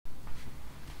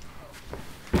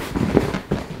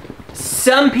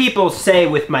Some people say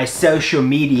with my social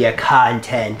media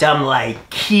content, I'm like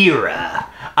Kira.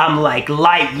 I'm like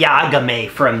Light Yagami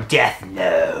from Death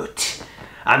Note.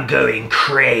 I'm going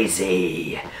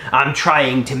crazy. I'm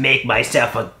trying to make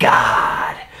myself a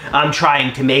god. I'm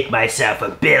trying to make myself a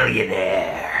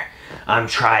billionaire. I'm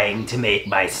trying to make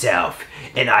myself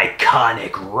an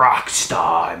iconic rock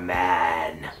star,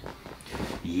 man.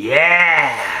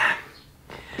 Yeah!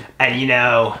 And you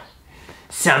know,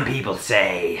 some people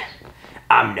say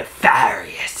I'm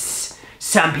nefarious.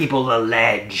 Some people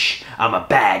allege I'm a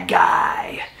bad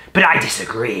guy. But I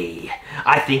disagree.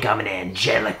 I think I'm an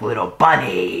angelic little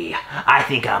bunny. I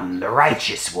think I'm the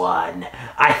righteous one.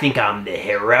 I think I'm the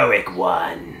heroic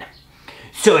one.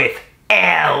 So if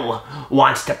L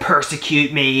wants to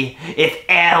persecute me, if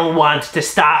L wants to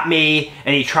stop me,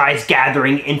 and he tries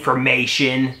gathering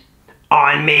information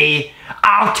on me,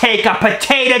 I'll take a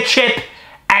potato chip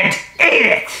and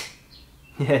eat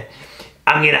it!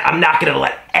 I'm not gonna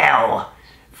let L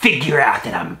figure out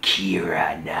that I'm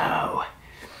Kira, no.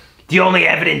 The only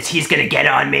evidence he's gonna get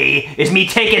on me is me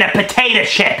taking a potato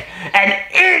chip and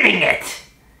eating it!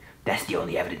 That's the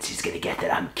only evidence he's gonna get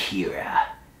that I'm Kira.